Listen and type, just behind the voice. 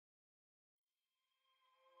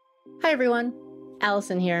Hi everyone,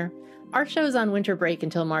 Allison here. Our show is on winter break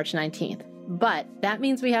until March 19th, but that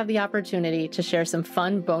means we have the opportunity to share some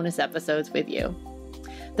fun bonus episodes with you.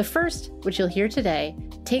 The first, which you'll hear today,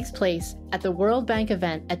 takes place at the World Bank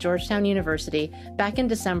event at Georgetown University back in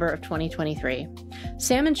December of 2023.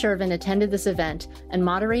 Sam and Shervin attended this event and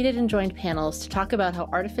moderated and joined panels to talk about how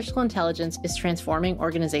artificial intelligence is transforming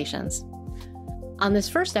organizations. On this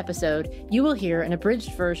first episode, you will hear an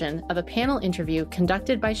abridged version of a panel interview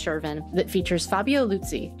conducted by Shervin that features Fabio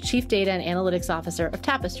Luzzi, Chief Data and Analytics Officer of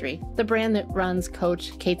Tapesty, the brand that runs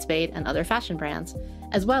Coach, Kate Spade, and other fashion brands,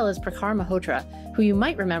 as well as Prakhar Mehrotra, who you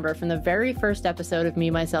might remember from the very first episode of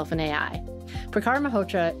Me, Myself, and AI. Prakhar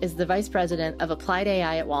Mehrotra is the Vice President of Applied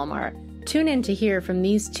AI at Walmart. Tune in to hear from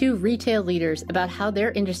these two retail leaders about how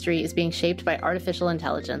their industry is being shaped by artificial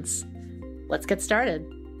intelligence. Let's get started.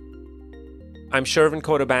 I'm Shervin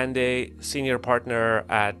Khodabandeh, Senior Partner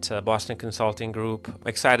at Boston Consulting Group.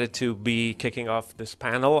 Excited to be kicking off this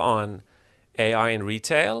panel on AI in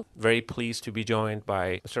retail. Very pleased to be joined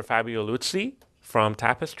by Mr. Fabio Luzzi from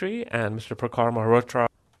Tapesty and Mr. Prakhar Mehrotra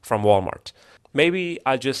from Walmart. Maybe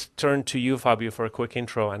I'll just turn to you, Fabio, for a quick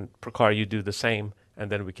intro, and Prakhar, you do the same, and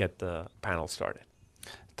then we get the panel started.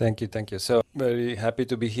 Thank you. So very happy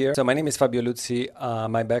to be here. So my name is Fabio Luzzi.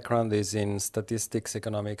 My background is in statistics,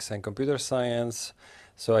 economics, and computer science.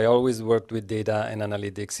 So I always worked with data and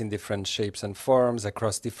analytics in different shapes and forms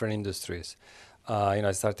across different industries.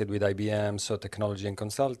 I started with IBM, so technology and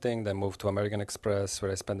consulting, then moved to American Express,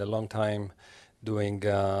 where I spent a long time doing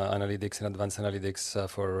analytics and advanced analytics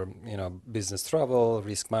for business travel,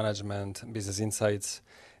 risk management, business insights.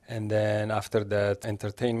 And then after that,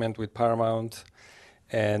 entertainment with Paramount.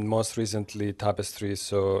 And most recently, Tapestry,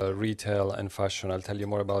 so retail and fashion. I'll tell you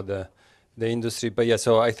more about the industry. But yeah,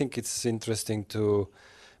 so I think it's interesting to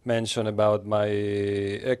mention about my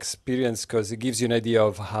experience because it gives you an idea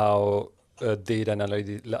of how data and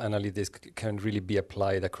analytics can really be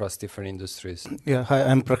applied across different industries. Yeah, hi,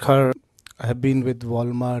 I'm Prakhar. I have been with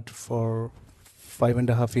Walmart for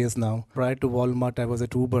 5.5 years now. Prior to Walmart, I was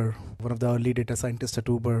at Uber, one of the early data scientists at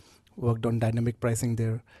Uber, worked on dynamic pricing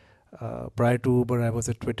there. Prior to Uber, I was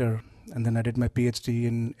at Twitter, and then I did my PhD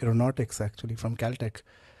in aeronautics, actually, from Caltech.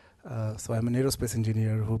 So I'm an aerospace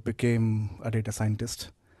engineer who became a data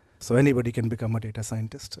scientist. So anybody can become a data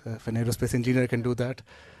scientist. If an aerospace engineer can do that.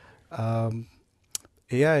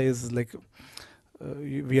 AI is like,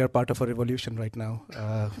 we are part of a revolution right now.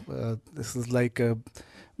 This is like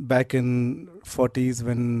back in 40s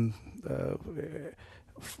when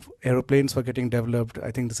aeroplanes were getting developed.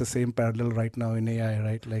 I think there's the same parallel right now in AI,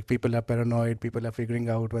 right? Like people are paranoid, people are figuring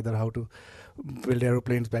out how to build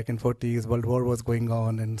aeroplanes back in 40s. World War was going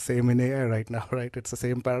on, and same in AI right now, right? It's the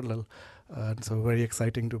same parallel. So very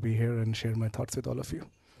exciting to be here and share my thoughts with all of you.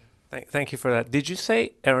 Thank you for that. Did you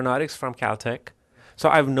say aeronautics from Caltech? So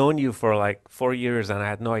I've known you for like 4 years, and I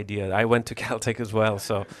had no idea. I went to Caltech as well,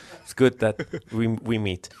 so it's good that we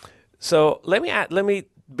meet. So let me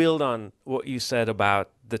build on what you said about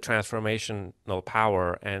the transformational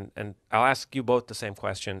power, and I'll ask you both the same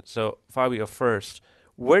question. So Fabio, first,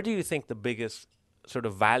 where do you think the biggest sort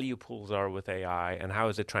of value pools are with AI, and how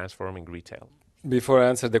is it transforming retail? Before I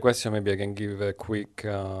answer the question, maybe I can give a quick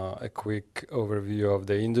overview of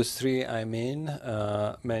the industry I'm in.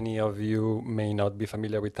 Many of you may not be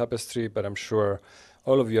familiar with Tapestry, but I'm sure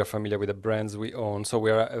all of you are familiar with the brands we own. So we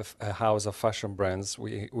are a house of fashion brands.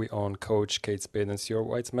 We own Coach, Kate Spade, and Stuart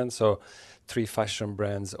Weitzman. So 3 fashion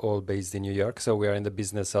brands, all based in New York. So we are in the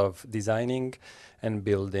business of designing and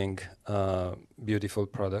building beautiful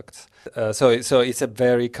products. So it's a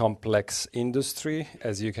very complex industry,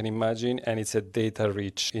 as you can imagine, and it's a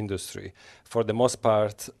data-rich industry. For the most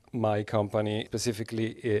part, my company specifically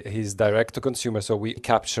is direct to consumer, so we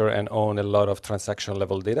capture and own a lot of transaction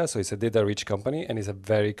level data. So it's a data-rich company, and it's a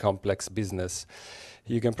very complex business.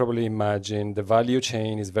 You can probably imagine the value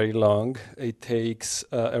chain is very long. It takes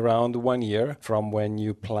around 1 year from when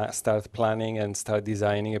you start planning and start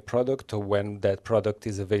designing a product to when that product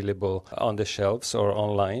is available on the shelves or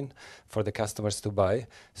online for the customers to buy.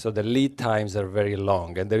 So the lead times are very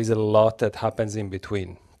long, and there is a lot that happens in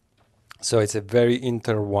between. So it's a very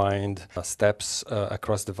intertwined steps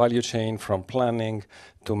across the value chain, from planning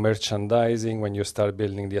to merchandising when you start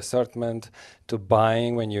building the assortment, to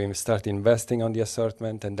buying when you start investing on the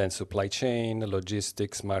assortment, and then supply chain,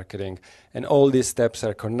 logistics, marketing. And all these steps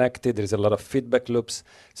are connected. There's a lot of feedback loops.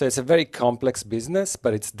 So it's a very complex business,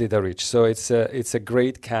 but it's data rich. So it's a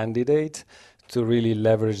great candidate to really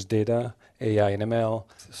leverage data, AI and ML.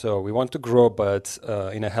 So we want to grow, but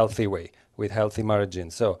in a healthy way with healthy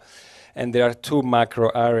margins. So And there are two macro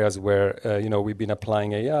areas where we've been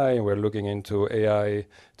applying AI, and we're looking into AI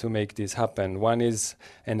to make this happen. One is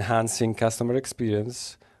enhancing customer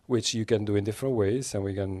experience, which you can do in different ways, and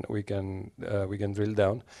we can drill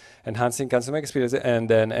down. Enhancing customer experience, and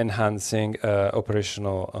then enhancing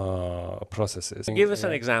operational processes. Give us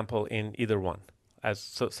an example in either one,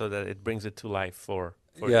 so that it brings it to life for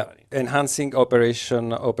the audience. Enhancing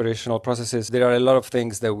operational processes. There are a lot of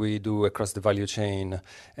things that we do across the value chain,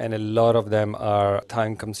 and a lot of them are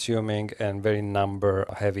time consuming and very number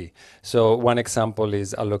heavy. So one example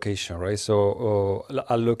is allocation, right? So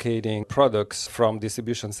allocating products from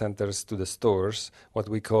distribution centers to the stores, what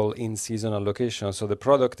we call in-season allocation. So the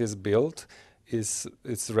product is built,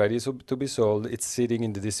 it's ready to be sold. It's sitting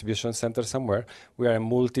in the distribution center somewhere. We are a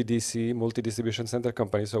multi-distribution center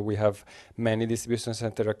company, so we have many distribution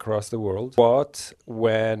centers across the world. What,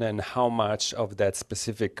 when, and how much of that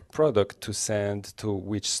specific product to send to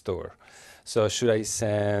which store? So should I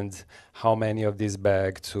send how many of these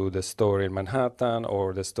bags to the store in Manhattan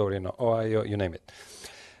or the store in Ohio? You name it.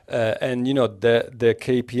 And the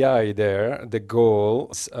KPI there, the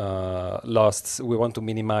goal, we want to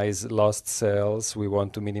minimize lost sales. We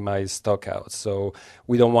want to minimize stock outs. So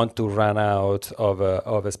we don't want to run out of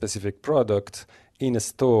a specific product in a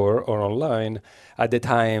store or online at the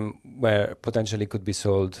time where potentially could be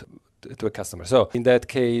sold to a customer. So in that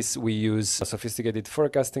case, we use sophisticated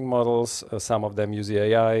forecasting models. Some of them use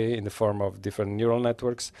AI in the form of different neural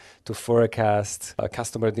networks to forecast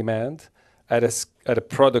customer demand at a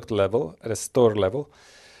product level, at a store level,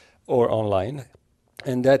 or online.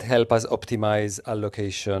 And that helps us optimize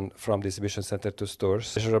allocation from distribution center to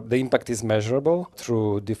stores. The impact is measurable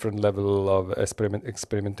through different level of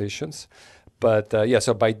experimentations. But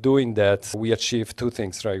so by doing that, we achieve two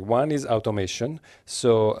things, right? One is automation.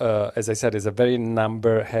 So as I said, it's a very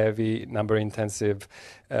number-heavy, number-intensive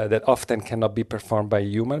that often cannot be performed by a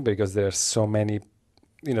human because there are so many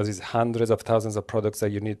these hundreds of thousands of products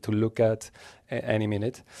that you need to look at any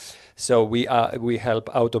minute. So we help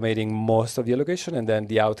automating most of the allocation, and then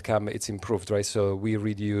the outcome, it's improved, right? So we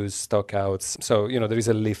reduce stock outs. So, there is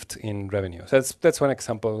a lift in revenue. So that's one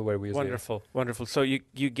example where we use Wonderful. So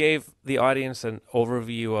you gave the audience an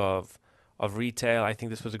overview of retail. I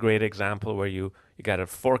think this was a great example where you got to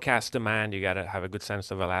forecast demand, you got to have a good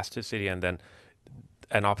sense of elasticity, and then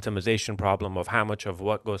an optimization problem of how much of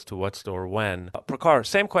what goes to what store when. Prakhar,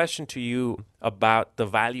 same question to you about the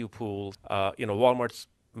value pool. Walmart's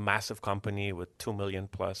massive company with 2 million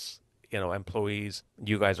plus employees.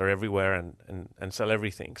 You guys are everywhere and sell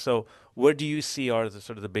everything. So where do you see are the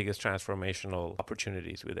sort of the biggest transformational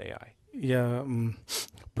opportunities with AI? Yeah,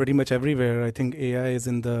 pretty much everywhere. I think AI is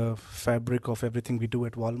in the fabric of everything we do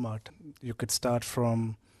at Walmart. You could start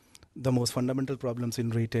from the most fundamental problems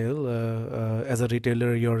in retail. As a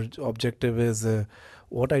retailer, your objective is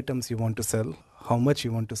what items you want to sell, how much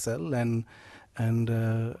you want to sell, and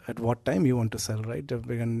at what time you want to sell, right?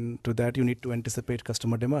 And to that, you need to anticipate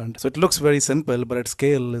customer demand. So it looks very simple, but at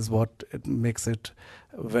scale is what it makes it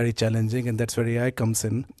very challenging, and that's where AI comes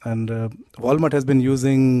in. And Walmart has been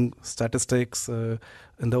using statistics in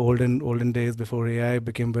the olden days before AI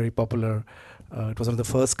became very popular. It was one of the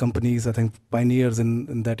first companies, I think, pioneers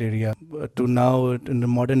in that area. To now, in the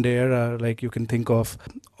modern day era, like you can think of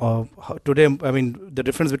how today. I mean, the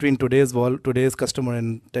difference between today's customer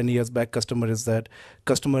and 10 years back customer is that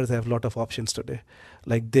customers have a lot of options today.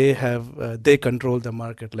 Like they control the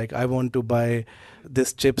market. Like I want to buy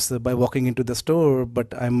this chips by walking into the store,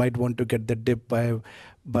 but I might want to get the dip by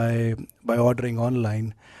ordering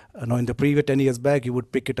online. Now, in the previous 10 years back, you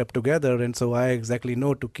would pick it up together, and so I exactly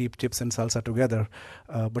know to keep chips and salsa together.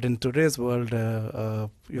 But in today's world,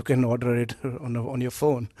 you can order it on your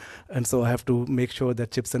phone, and so I have to make sure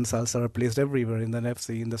that chips and salsa are placed everywhere in the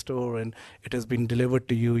NFC, in the store, and it has been delivered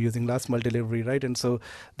to you using last mile delivery, right? And so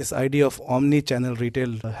this idea of omni-channel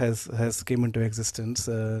retail has came into existence,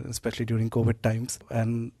 especially during COVID times,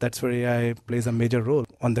 and that's where AI plays a major role.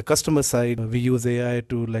 On the customer side, we use AI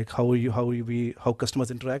to like how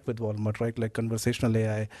customers interact with Walmart, right? Like conversational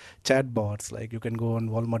AI, chatbots. Like you can go on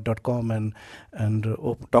Walmart.com and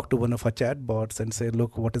talk to one of our chatbots and say,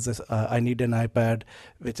 look, what is this? I need an iPad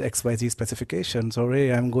with XYZ specifications, or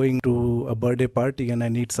hey, I'm going to a birthday party and I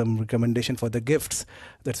need some recommendation for the gifts.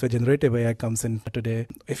 That's where generative AI comes in today.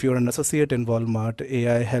 If you're an associate in Walmart,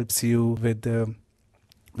 AI helps you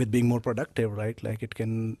with being more productive, right? Like it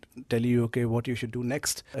can tell you, okay, what you should do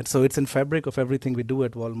next. And so it's in fabric of everything we do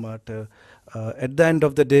at Walmart. At the end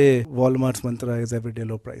of the day, Walmart's mantra is everyday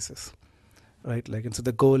low prices. right? Like, and so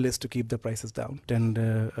the goal is to keep the prices down. And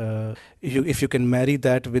if you can marry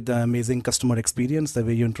that with the amazing customer experience, the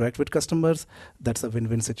way you interact with customers, that's a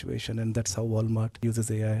win-win situation. And that's how Walmart uses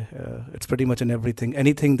AI. It's pretty much in everything.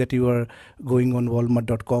 Anything that you are going on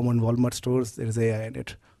Walmart.com, on Walmart stores, there is AI in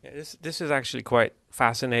it. Yeah, this is actually quite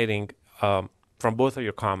fascinating from both of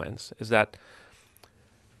your comments, is that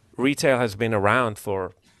retail has been around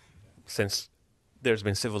since there's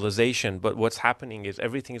been civilization, but what's happening is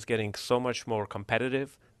everything is getting so much more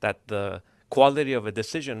competitive that the quality of a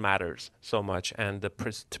decision matters so much, and the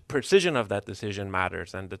precision of that decision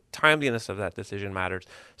matters, and the timeliness of that decision matters.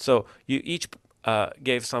 So you each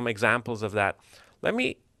gave some examples of that. Let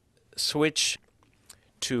me switch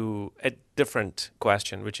to a different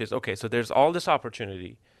question, which is, okay, so there's all this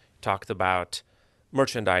opportunity. Talked about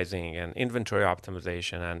merchandising and inventory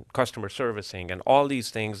optimization and customer servicing and all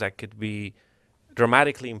these things that could be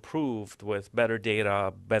dramatically improved with better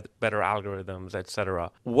data, better algorithms,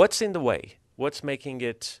 etc. What's in the way? What's making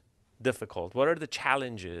it difficult? What are the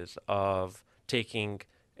challenges of taking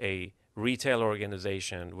a retail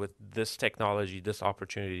organization with this technology, this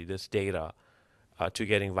opportunity, this data to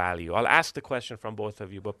getting value? I'll ask the question from both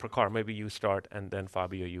of you, but Prakhar, maybe you start, and then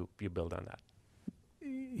Fabio, you build on that.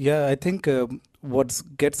 Yeah, I think what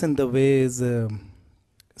gets in the way is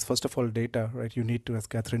first of all data, right? You need to, as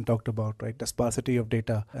Catherine talked about, right, the sparsity of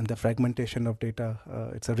data and the fragmentation of data.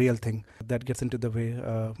 It's a real thing that gets into the way.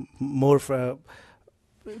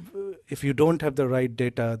 If you don't have the right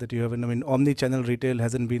data that you have, omni-channel retail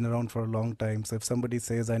hasn't been around for a long time. So if somebody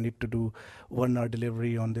says, I need to do 1 hour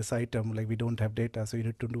delivery on this item, like, we don't have data, so you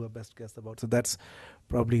need to do a best guess about. So that's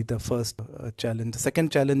probably the first challenge. The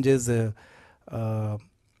second challenge is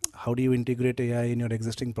how do you integrate AI in your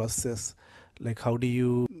existing process? Like, how do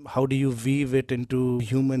you weave it into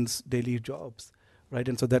humans' daily jobs, right?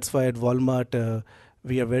 And so that's why at Walmart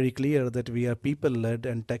we are very clear that we are people-led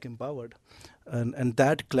and tech-empowered. And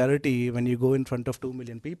that clarity, when you go in front of 2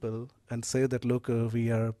 million people and say that, look, we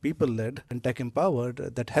are people-led and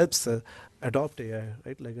tech-empowered, that helps adopt AI,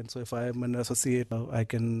 right? Like, and so if I am an associate, I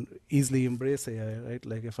can easily embrace AI, right?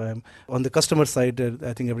 Like, if I'm on the customer side,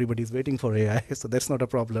 I think everybody's waiting for AI, so that's not a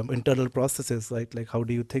problem. Internal processes, right? Like, how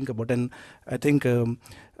do you think about? And I think to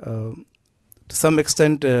some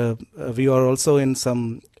extent, we are also in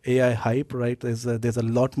some AI hype, right? There's a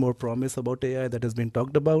lot more promise about AI that has been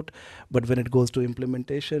talked about, but when it goes to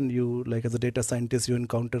implementation, you, like, as a data scientist, you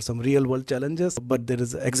encounter some real world challenges, but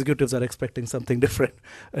executives are expecting something different.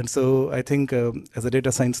 And so I think as a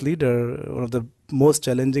data science leader, one of the most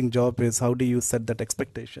challenging job is how do you set that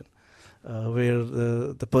expectation? Where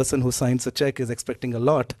the person who signs a check is expecting a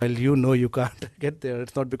lot, while you can't get there.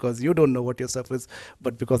 It's not because you don't know what your stuff is,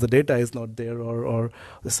 but because the data is not there, or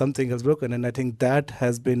something has broken. And I think that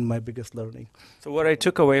has been my biggest learning. So what I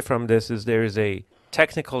took away from this is there is a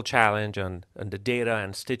technical challenge on the data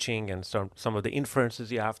and stitching and some of the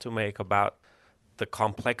inferences you have to make about the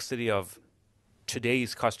complexity of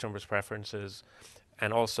today's customers' preferences,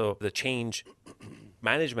 and also the change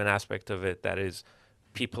management aspect of it, that is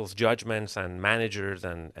people's judgments and managers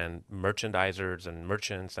and merchandisers and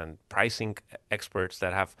merchants and pricing experts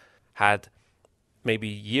that have had maybe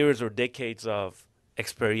years or decades of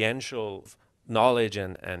experiential knowledge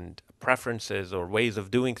and preferences or ways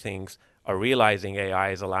of doing things are realizing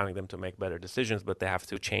AI is allowing them to make better decisions, but they have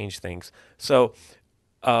to change things. So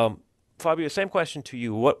Fabio, same question to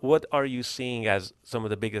you. What are you seeing as some of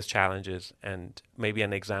the biggest challenges, and maybe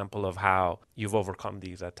an example of how you've overcome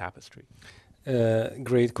these at Tapestry?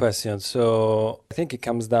 Great question. So I think it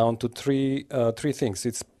comes down to three things.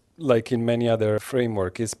 It's like in many other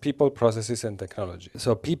framework, is people, processes, and technology.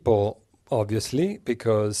 So people, obviously,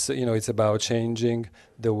 because it's about changing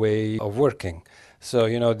the way of working. So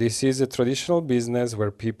this is a traditional business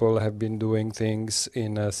where people have been doing things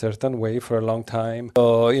in a certain way for a long time.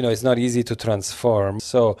 So it's not easy to transform.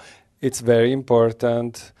 So it's very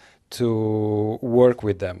important to work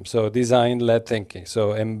with them. So design-led thinking. So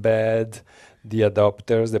embed the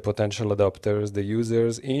adopters, the potential adopters, the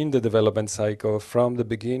users in the development cycle from the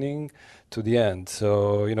beginning to the end.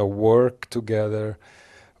 So, work together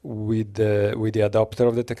with the adopter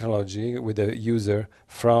of the technology, with the user,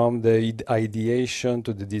 from the ideation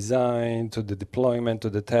to the design, to the deployment,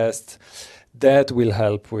 to the test. That will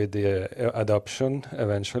help with the adoption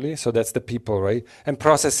eventually. So that's the people, right? And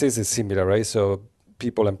processes is similar, right? So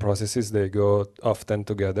people and processes, they go often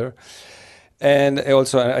together. And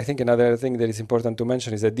also, I think another thing that is important to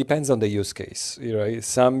mention is that it depends on the use case. Right?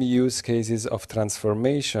 Some use cases of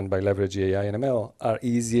transformation by leveraging AI and ML are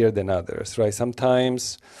easier than others. Right?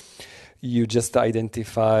 Sometimes you just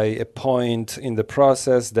identify a point in the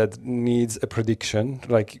process that needs a prediction.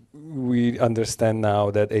 Like we understand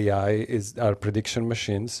now that AI are prediction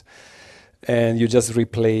machines, and you just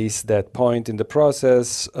replace that point in the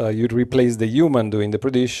process. You replace the human doing the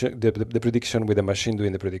prediction with the machine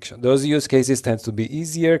doing the prediction. Those use cases tend to be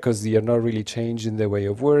easier because you're not really changing the way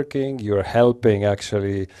of working. You're helping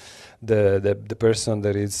actually the person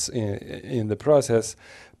that is in the process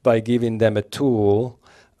by giving them a tool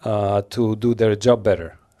to do their job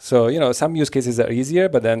better. So, some use cases are easier,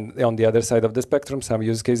 but then on the other side of the spectrum, some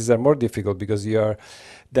use cases are more difficult because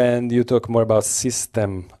then you talk more about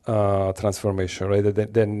system transformation, right?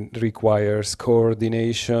 That then requires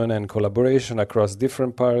coordination and collaboration across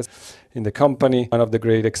different parts in the company. One of the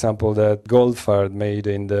great examples that Goldfarb made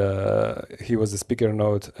he was a speaker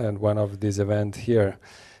note at one of these events here.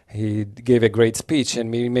 He gave a great speech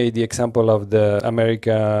and he made the example of the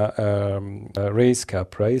America Race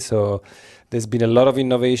Cup, right? So there's been a lot of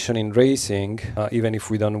innovation in racing, even if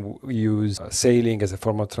we don't use sailing as a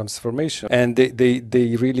form of transformation. And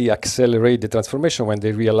they really accelerate the transformation when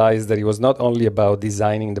they realized that it was not only about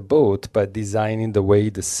designing the boat, but designing the way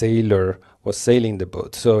the sailor was sailing the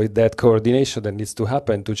boat. So that coordination that needs to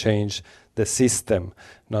happen to change the system,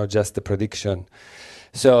 not just the prediction.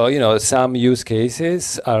 So, some use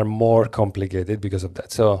cases are more complicated because of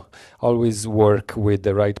that. So always work with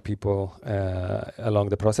the right people along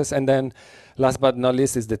the process. And then last but not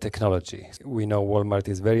least is the technology. We know Walmart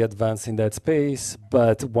is very advanced in that space,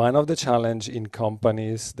 but one of the challenge in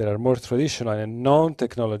companies that are more traditional and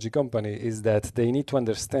non-technology company is that they need to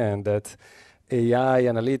understand that AI,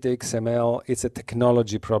 analytics, ML, it's a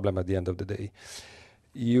technology problem at the end of the day.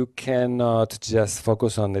 You cannot just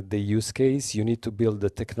focus on the use case. You need to build the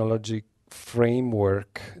technology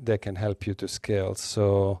framework that can help you to scale.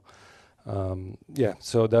 So,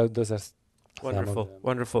 so those are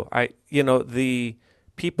wonderful. The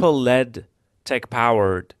people-led,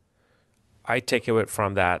 tech-powered, I take away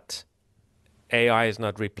from that, AI is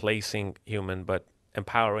not replacing human, but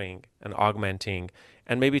empowering and augmenting.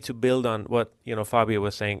 And maybe to build on what, Fabio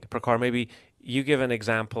was saying, Prakhar, maybe you give an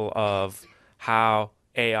example of how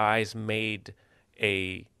AI's made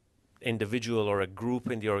a individual or a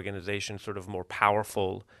group in the organization sort of more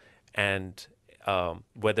powerful, and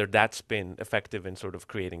whether that's been effective in sort of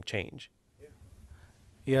creating change.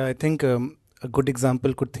 Yeah, I think a good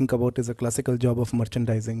example could think about is a classical job of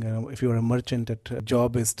merchandising. If you're a merchant, your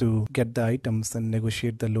job is to get the items and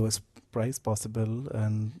negotiate the lowest price possible,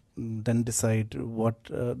 and then decide how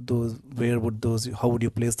would you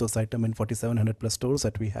place those items in 4,700 plus stores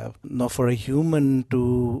that we have. Now, for a human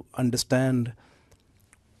to understand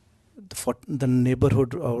the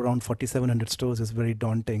neighborhood around 4,700 stores is very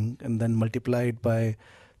daunting, and then multiplied by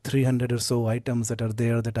 300 or so items that are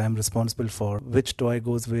there that I'm responsible for. Which toy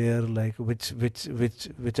goes where, like which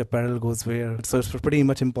apparel goes where. So it's pretty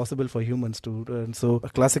much impossible for humans to. And so a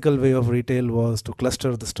classical way of retail was to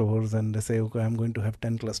cluster the stores, and they say, okay, I'm going to have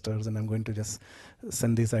 10 clusters and I'm going to just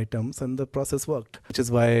send these items, and the process worked. Which is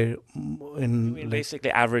why basically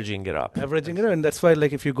averaging it up. And that's why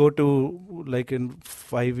if you go to in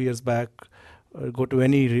 5 years back, go to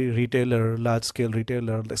any retailer, large-scale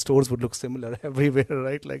retailer, the stores would look similar everywhere,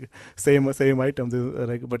 right? Like same items.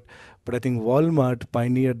 But I think Walmart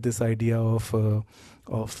pioneered this idea of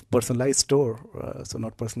personalized store. So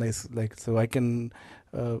not personalized, so I can,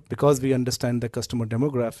 because we understand the customer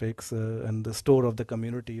demographics and the store of the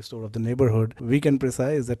community, store of the neighborhood, we can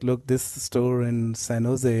precise that, look, this store in San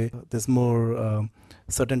Jose, there's more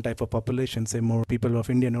certain type of population, say more people of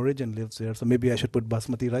Indian origin lives there, so maybe I should put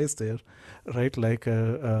basmati rice there, right?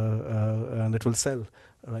 And it will sell,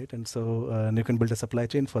 right? And so and you can build a supply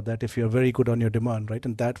chain for that if you're very good on your demand, right?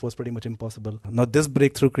 And that was pretty much impossible. Now this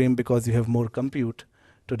breakthrough came because you have more compute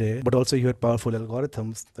today, but also you had powerful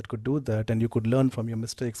algorithms that could do that, and you could learn from your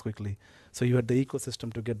mistakes quickly. So you had the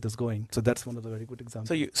ecosystem to get this going. So that's one of the very good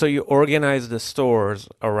examples. So you organize the stores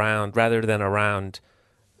rather than around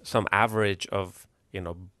some average of,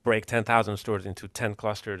 break 10,000 stores into 10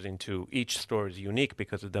 clusters, into each store is unique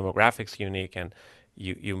because the demographics unique, and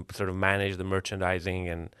you sort of manage the merchandising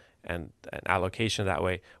and allocation that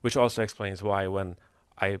way, which also explains why when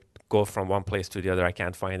I go from one place to the other, I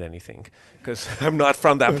can't find anything because I'm not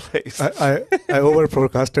from that place. I over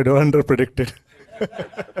forecasted or under predicted.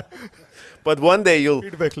 But one day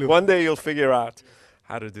you'll figure out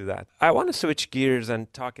how to do that. I want to switch gears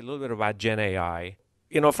and talk a little bit about Gen AI.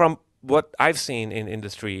 From what I've seen in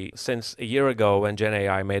industry since a year ago when Gen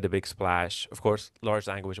AI made a big splash, of course, large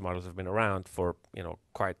language models have been around for,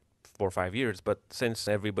 quite 4 or 5 years. But since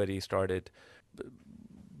everybody started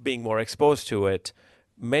being more exposed to it,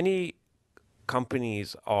 many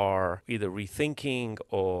companies are either rethinking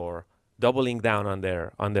or doubling down on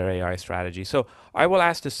their AI strategy. So I will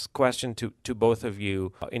ask this question to both of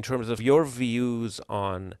you in terms of your views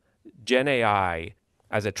on Gen AI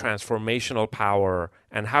as a transformational power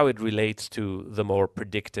and how it relates to the more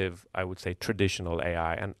predictive, I would say, traditional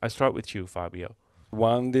AI. And I start with you, Fabio.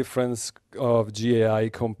 One difference of GAI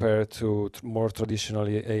compared to more traditional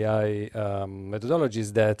AI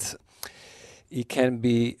methodologies that it can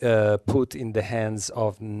be put in the hands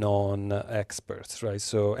of non-experts, right?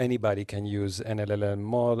 So anybody can use an LLM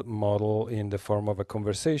model in the form of a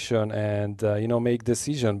conversation and make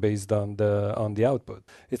decision based on the output.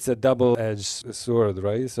 It's a double-edged sword,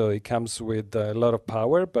 right? So it comes with a lot of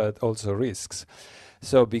power, but also risks.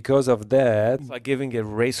 So because of that, it's like giving a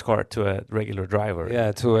race car to a regular driver.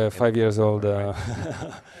 Yeah, to a 5 years old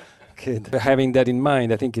kid. Having that in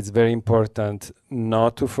mind, I think it's very important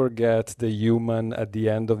not to forget the human at the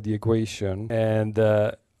end of the equation and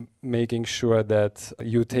making sure that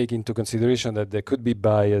you take into consideration that there could be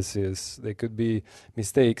biases, there could be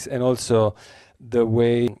mistakes, and also the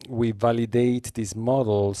way we validate these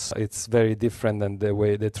models, it's very different than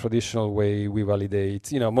the traditional way we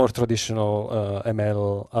validate, more traditional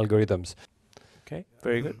ML algorithms. Okay,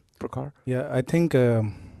 very good. Prakhar? Yeah, I think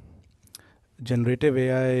generative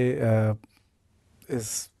AI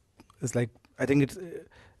is like, I think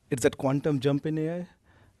it's that quantum jump in AI,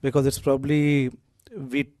 because it's probably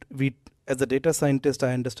we as a data scientist,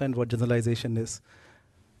 I understand what generalization is.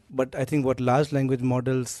 But I think what large language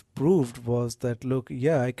models proved was that, look,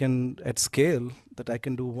 yeah, I can at scale that I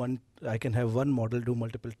can have one model do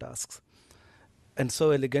multiple tasks, and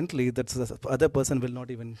so elegantly that the other person will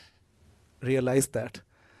not even realize that.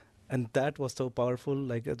 And that was so powerful,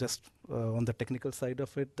 like just on the technical side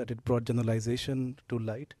of it, that it brought generalization to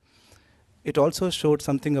light. It also showed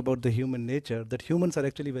something about the human nature, that humans are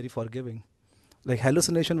actually very forgiving. Like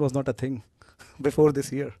hallucination was not a thing before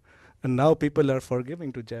this year. And now people are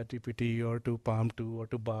forgiving to ChatGPT or to Palm 2 or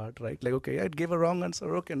to Bard, right? Like, okay, I'd give a wrong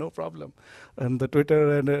answer. Okay, no problem. And the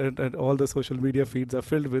Twitter and all the social media feeds are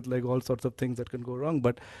filled with like all sorts of things that can go wrong.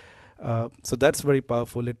 But so that's very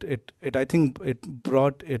powerful. I think it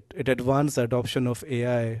advanced the adoption of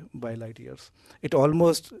AI by light years. It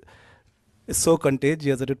almost is so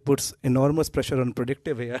contagious that it puts enormous pressure on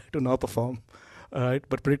predictive AI to now perform. Right,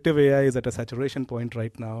 but predictive AI is at a saturation point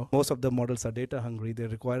right now. Most of the models are data hungry; they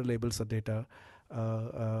require labels of data,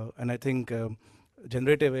 and I think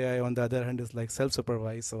generative AI, on the other hand, is like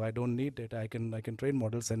self-supervised. So I don't need data; I can train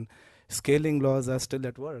models, and scaling laws are still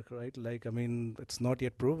at work, right? Like, I mean, it's not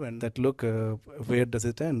yet proven that. Look, where does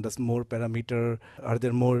it end? Does more parameter? Are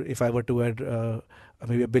there more? If I were to add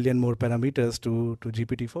maybe 1 billion more parameters to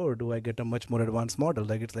GPT-4, do I get a much more advanced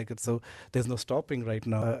model? It's so there's no stopping right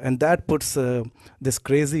now, and that puts this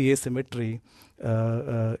crazy asymmetry.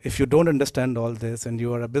 If you don't understand all this and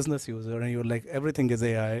you are a business user and you're like, everything is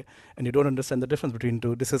AI and you don't understand the difference between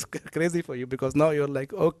two, this is crazy for you, because now you're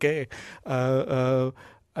like, okay, if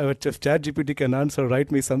ChatGPT can answer,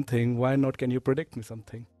 write me something, why not can you predict me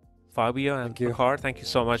something? Fabio and Prakhar, thank you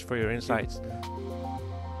so much for your insights.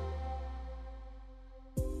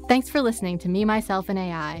 Thanks for listening to Me, Myself, and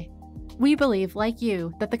AI. We believe, like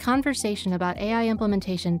you, that the conversation about AI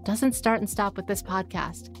implementation doesn't start and stop with this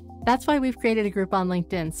podcast. That's why we've created a group on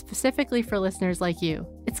LinkedIn specifically for listeners like you.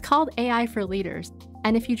 It's called AI for Leaders.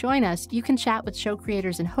 And if you join us, you can chat with show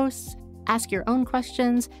creators and hosts, ask your own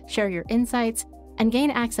questions, share your insights, and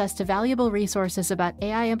gain access to valuable resources about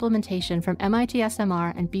AI implementation from MIT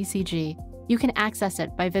SMR and BCG. You can access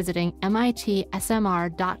it by visiting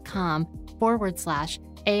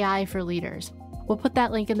mitsmr.com/AI for Leaders. We'll put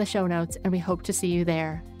that link in the show notes, and we hope to see you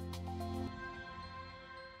there.